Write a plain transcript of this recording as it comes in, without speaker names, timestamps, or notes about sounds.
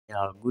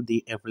Good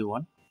day,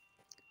 everyone.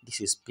 This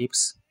is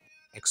Pips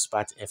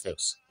Expert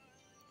FX.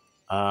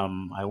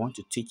 I want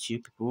to teach you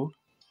people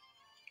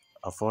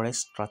a forex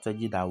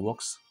strategy that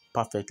works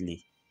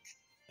perfectly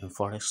in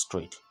forex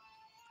trade.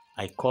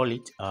 I call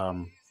it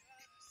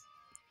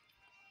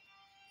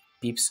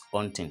Pips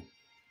hunting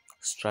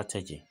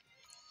strategy.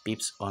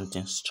 Pips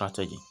hunting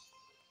strategy.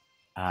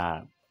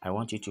 I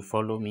want you to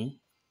follow me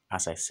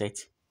as I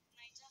set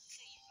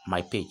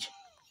my page.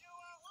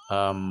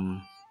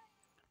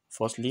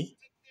 Firstly,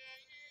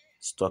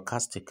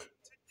 stochastic.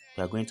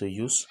 We are going to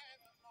use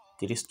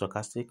 3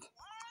 stochastic.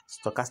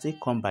 Stochastic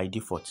come by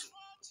default,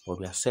 but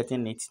we are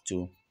setting it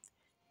to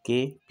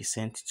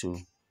K% to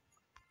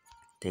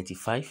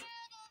 35,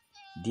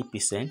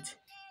 D%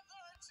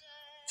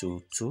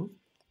 to 2,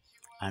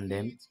 and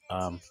then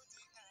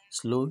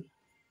slow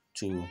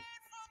to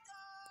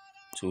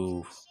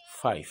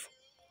 5.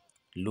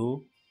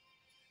 Low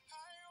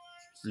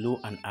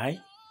and high,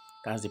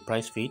 that's the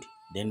price feed.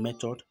 Then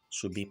method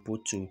should be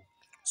put to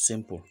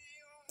simple,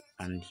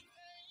 and you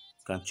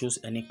can choose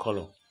any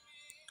color.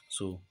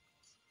 So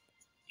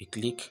you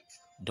click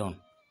done,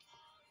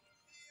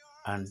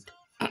 and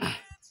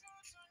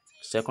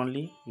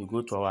secondly you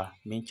go to our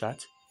main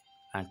chart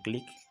and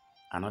click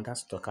another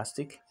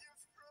stochastic.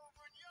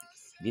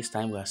 This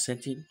time we are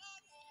setting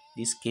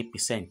this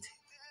K%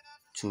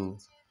 to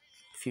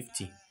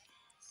 50,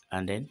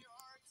 and then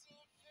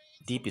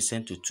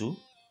D% to 2,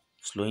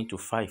 slowing to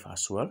 5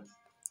 as well.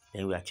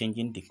 Then we are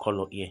changing the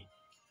color here.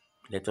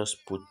 Let us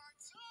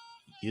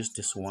use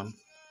this one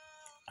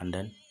and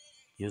then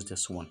use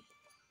this one.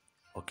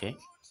 Okay,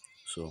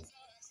 so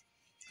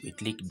we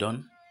click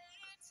done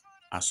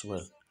as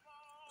well.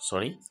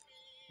 Sorry,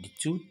 the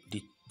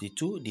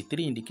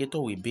 3 indicator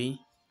will be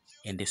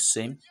in the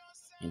same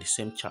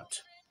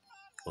chart.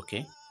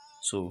 Okay,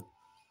 so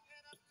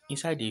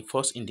inside the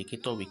first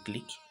indicator we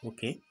click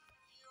OK,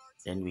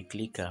 then we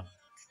click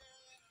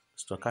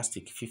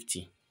stochastic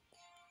 50.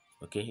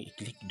 Okay, you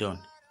click done.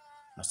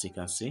 As you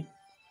can see,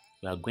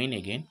 we are going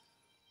again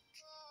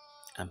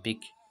and pick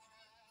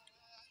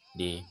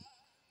the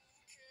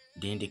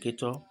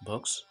indicator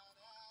box.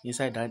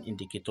 Inside that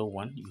indicator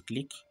one, you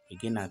click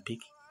again and pick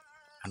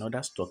another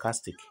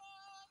stochastic.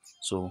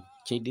 So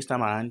this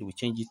time around we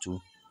change it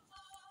to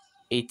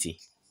 80,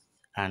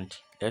 and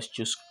let's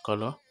choose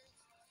color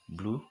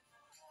blue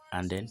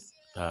and then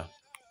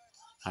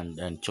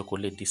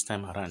chocolate this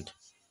time around.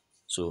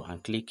 So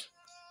and click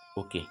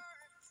OK.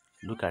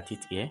 Look at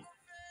it here,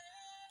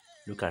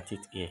 look at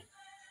it here,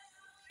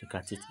 look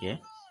at it here.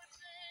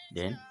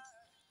 Then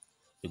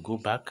you go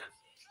back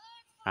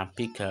and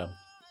pick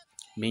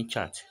main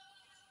chart.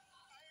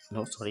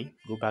 No, sorry,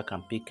 go back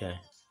and pick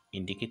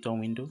indicator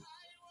window.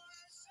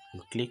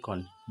 You click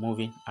on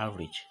moving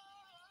average,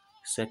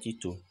 set it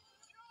to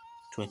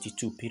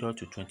 22, period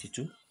to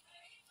 22.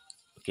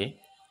 Okay,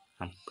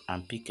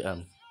 and pick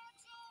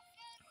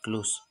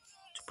close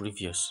to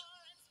previous,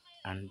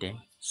 and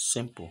then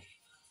simple.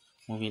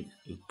 Moving,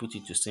 you put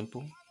it to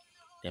simple,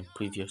 then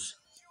previous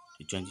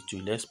to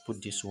 22. Let's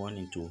put this one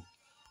into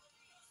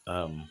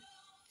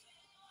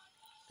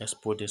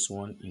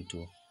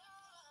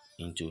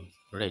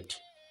red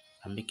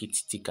and make it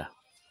thicker.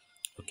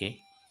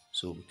 Okay,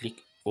 so we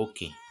click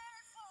OK.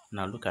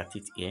 Now look at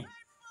it here,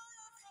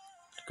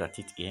 look at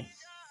it here.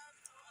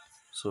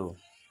 So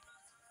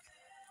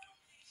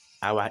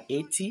our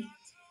 80,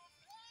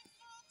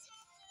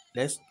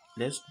 let's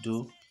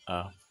do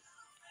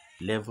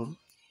level.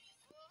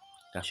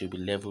 That should be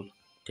level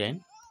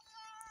 10.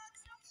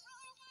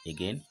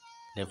 Again,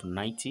 level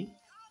 90.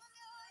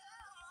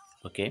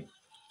 Okay,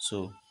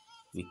 so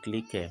we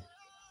click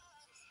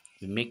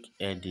we make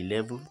the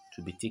level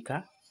to be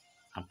thicker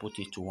and put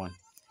it to 1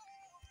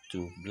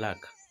 to black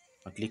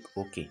and click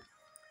OK.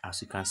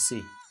 As you can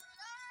see,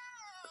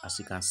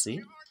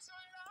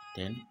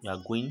 then we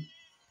are going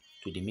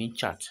to the main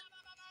chart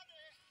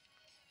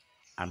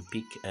and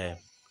pick a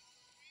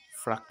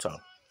fractal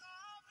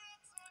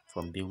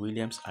from the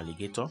Williams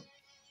alligator.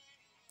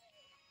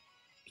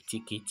 We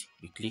tick it,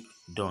 we click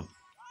done.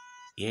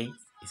 Here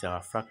is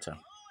our fractal.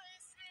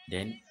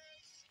 Then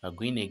we are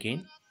going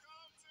again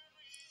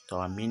to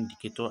our main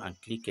indicator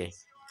and click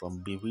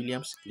from B.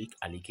 Williams, click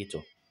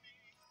alligator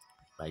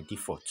by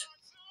default.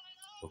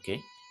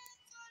 Okay,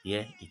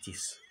 here it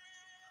is.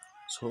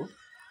 So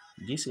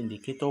this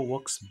indicator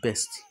works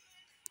best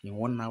in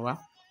 1 hour,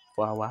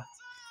 4 hour,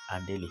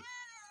 and daily.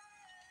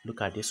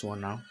 Look at this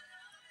one now.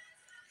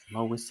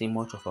 Not wasting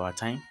much of our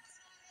time,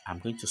 I'm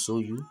going to show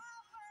you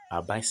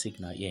our buy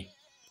signal here.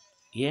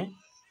 Here,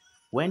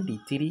 when the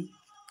 3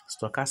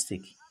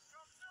 stochastic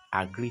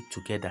agree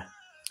together,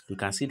 you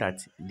can see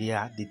that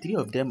the 3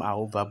 of them are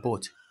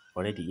overbought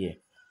already here.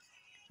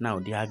 Now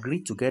they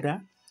agree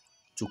together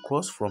to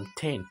cross from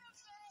 10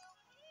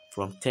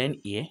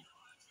 here,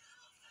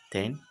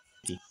 10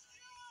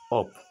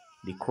 up.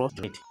 They cross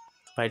red.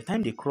 By the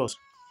time they cross,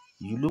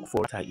 you look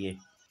for fractal here.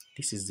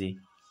 This is the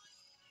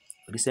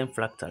recent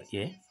fractal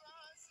here.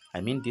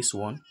 I mean, this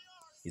one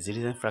is the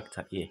recent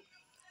fractal here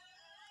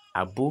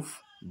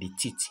above the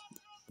teeth.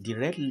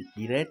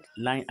 the red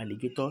line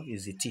alligator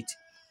is the teeth.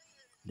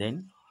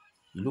 Then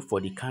you look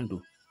for the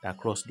candle that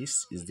cross.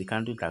 This is the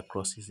candle that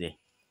crosses there.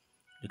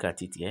 Look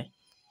at it here.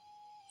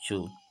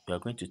 So we are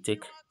going to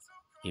take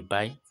a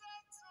buy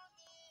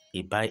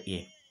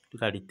here.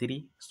 Look at the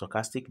three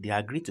stochastic. They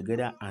agree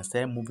together and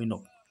start moving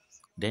up.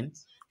 Then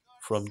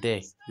from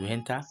there you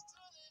enter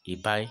a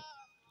buy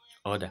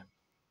order.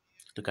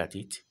 Look at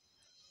it.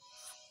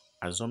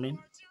 Assuming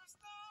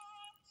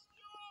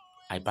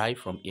I buy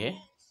from here.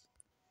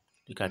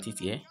 Look at it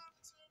here.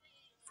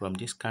 From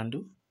this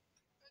candle.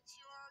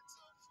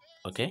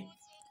 Okay.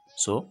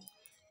 So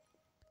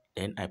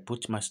then I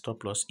put my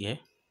stop loss here.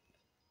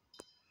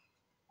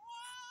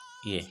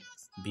 Here.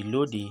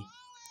 Below the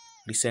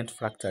recent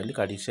fractal. Look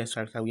at the recent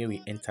fractal where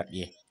we entered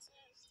here.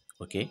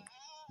 Okay.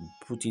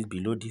 Put it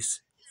below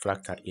this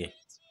fractal here.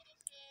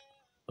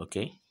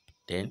 Okay.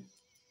 Then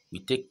we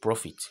take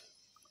profit.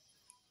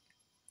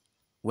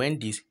 When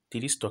this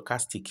three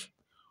stochastic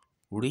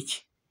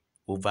reach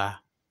over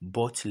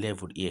bought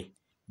level here,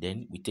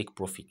 then we take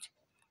profit.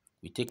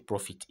 We take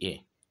profit here.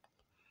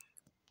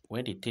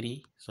 When the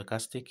three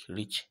stochastic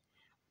reach,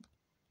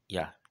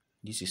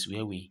 this is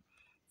where we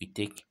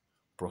take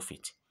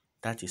profit.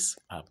 That is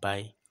our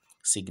buy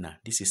signal.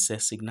 This is sell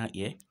signal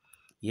here.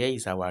 Here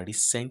is our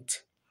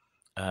recent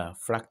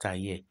fractal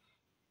here.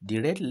 The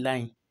red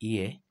line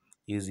here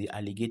is the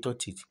alligator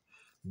teeth.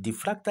 The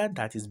fractal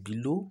that is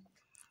below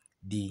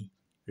the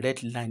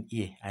red line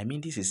here, I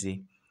mean this is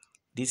a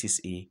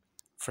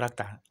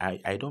fractal.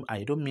 I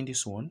don't mean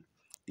this one.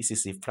 This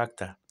is a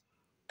fractal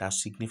that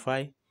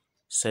signify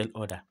sell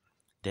order.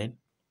 Then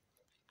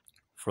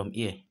from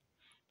here,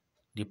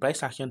 the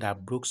price action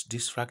that breaks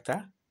this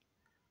fractal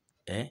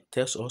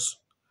tells us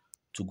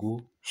to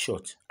go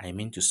short. I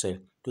mean to sell.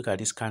 Look at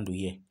this candle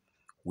here.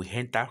 We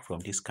enter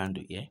from this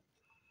candle here.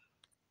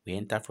 We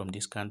enter from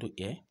this candle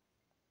here.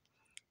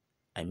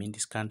 I mean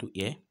this candle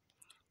here.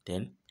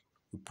 Then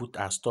we put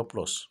our stop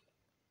loss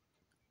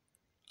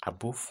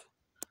above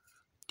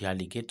the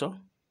alligator.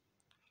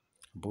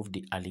 Above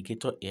the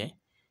alligator here.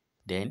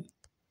 Then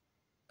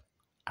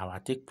our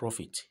take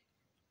profit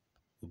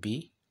will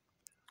be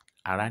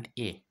around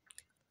here.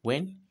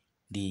 When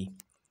the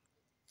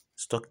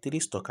three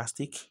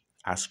stochastic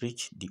has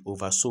reached the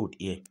oversold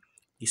here,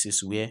 this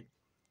is where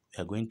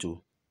we are going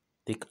to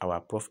take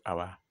our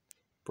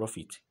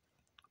profit.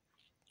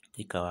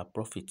 Take our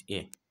profit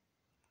here.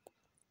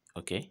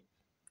 Okay,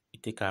 we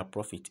take our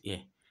profit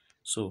here.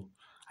 So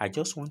I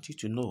just want you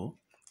to know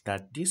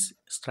that this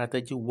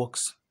strategy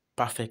works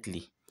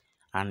perfectly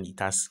and it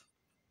has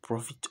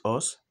profit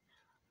us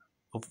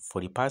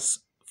for the past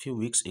few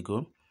weeks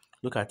ago.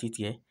 Look at it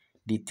here.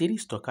 The three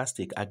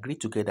stochastic agree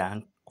together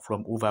and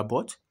from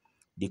overbought,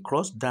 they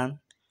cross down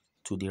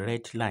to the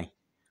red line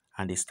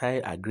and they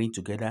start agreeing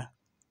together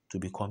to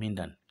be coming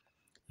down.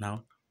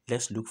 Now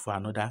let's look for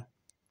another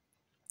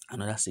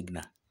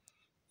signal.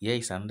 Here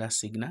is another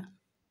signal.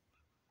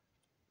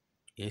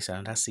 Here is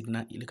another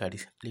signal. Look at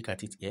it. Look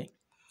at it here.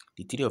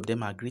 The three of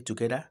them agree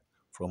together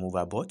from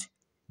overbought.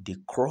 They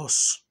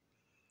cross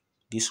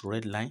this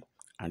red line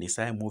and they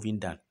start moving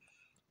down.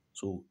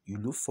 So you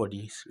look for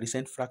the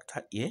recent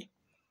fractal here.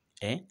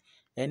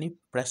 Any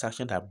price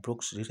action that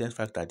breaks recent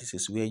fractal, this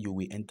is where you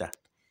will enter.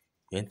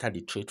 You enter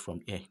the trade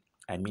from here.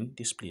 I mean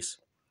this place.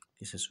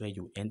 This is where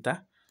you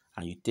enter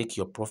and you take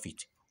your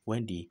profit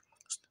when the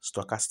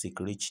stochastic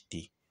reach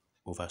the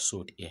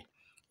oversold here.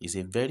 It's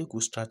a very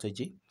good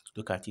strategy.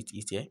 Look at it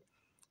here.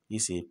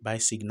 This is a buy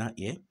signal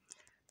here.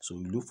 So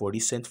you look for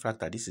recent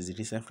fractal. This is the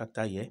recent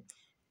fractal here.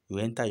 You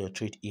enter your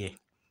trade here.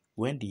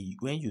 When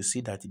you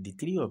see that the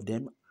three of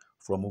them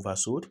from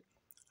oversold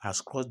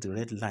has crossed the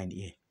red line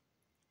here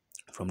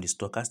from the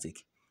stochastic,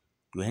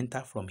 you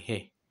enter from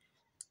here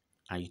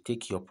and you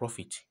take your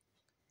profit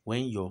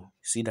when you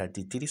see that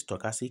the three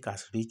stochastic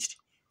has reached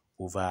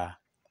overbought.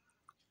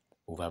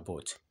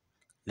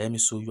 Let me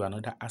show you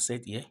another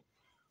asset here.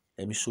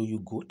 Let me show you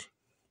gold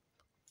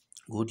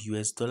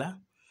US dollar.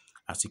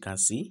 As you can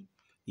see,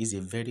 is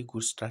a very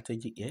good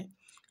strategy here.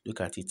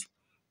 Look at it.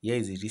 Here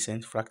is the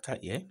recent fractal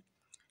here.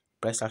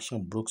 Price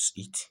action breaks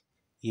it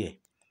here.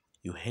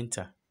 You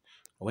enter.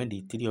 When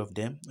the three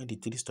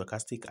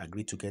stochastic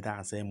agree together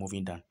and start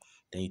moving down,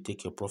 then you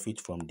take your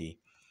profit from the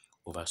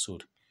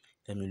oversold.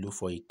 Let me look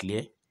for a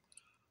clear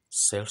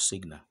sell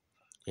signal.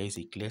 Here is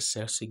a clear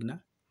sell signal.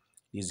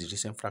 This is the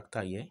recent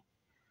fractal here.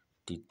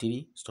 The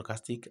three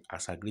stochastic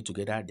has agreed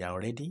together. They are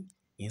already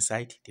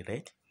inside the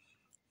red.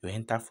 You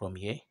enter from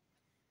here,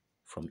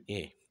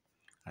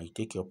 and you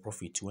take your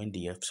profit when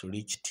they have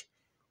reached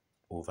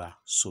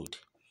oversold.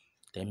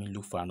 Let me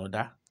look for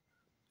another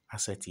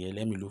asset here.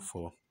 Let me look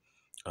for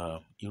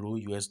Euro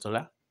US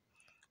dollar.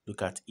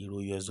 Look at Euro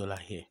US dollar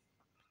here.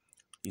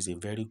 It's a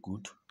very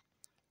good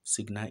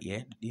signal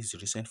here. This is the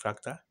recent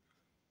fractal.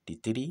 The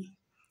three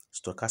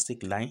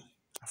stochastic line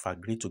have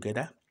agreed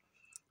together.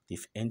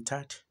 They've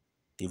entered.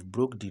 They've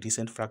broke the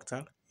recent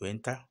fractal. You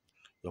enter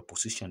your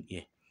position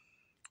here.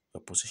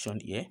 Your position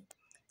here,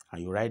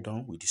 and you write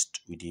down with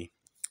the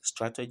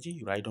strategy.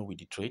 You write down with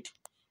the trade.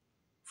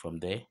 From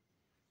there,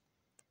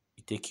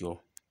 you take your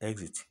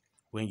exit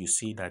when you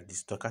see that the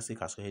stochastic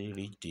has already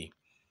reached the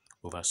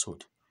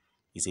oversold.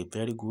 It's a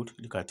very good,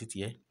 look at it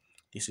here.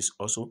 This is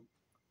also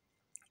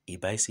a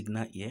buy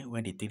signal here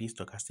when the three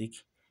stochastic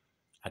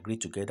agree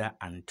together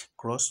and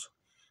cross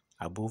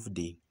above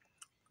the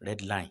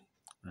red line,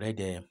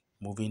 red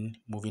moving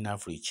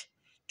average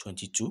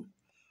 22. You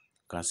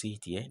can see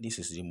it here. This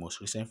is the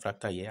most recent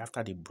fractal here.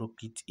 After they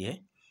broke it here,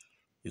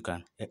 you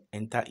can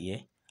enter here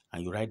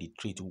and you write the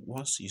trade.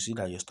 Once you see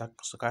that your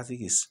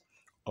stochastic is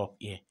up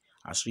here,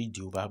 has reached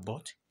the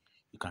overbought,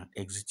 you can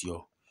exit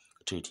your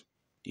trade.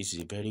 This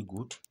is a very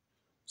good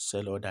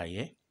sell order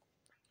here.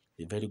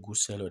 A very good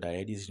sell order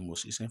here. This is the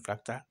most recent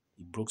fractal.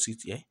 It broke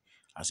it here.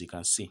 As you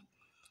can see,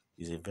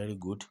 it's a very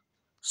good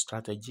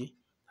strategy.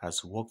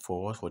 Has worked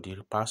for us for the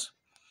past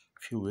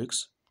few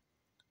weeks.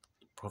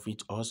 It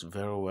profit us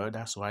very well.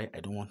 That's why I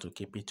don't want to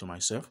keep it to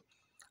myself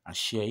and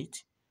share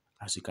it.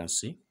 As you can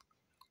see,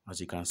 as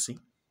you can see,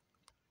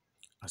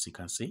 as you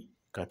can see,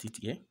 look at it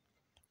here,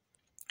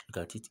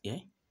 look at it here,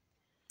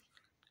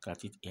 look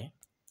at it here.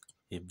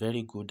 A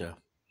very good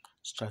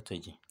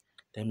strategy.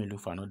 Let me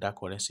look for another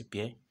currency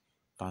pair,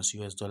 pounds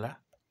US dollar.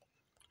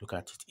 Look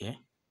at it here,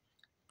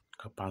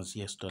 look at pounds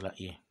US dollar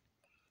here.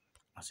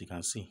 As you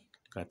can see,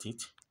 look at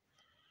it.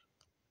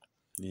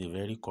 This is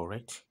very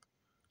correct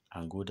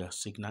and good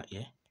signal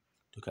here.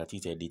 Look at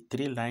it here. The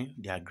three line,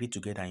 they agree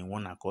together in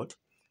one accord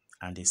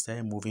and they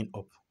start moving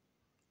up.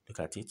 Look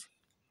at it.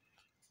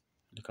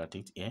 Look at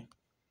it here.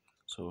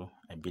 So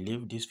I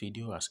believe this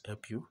video has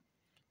helped you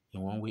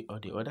in one way or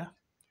the other.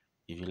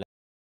 If you like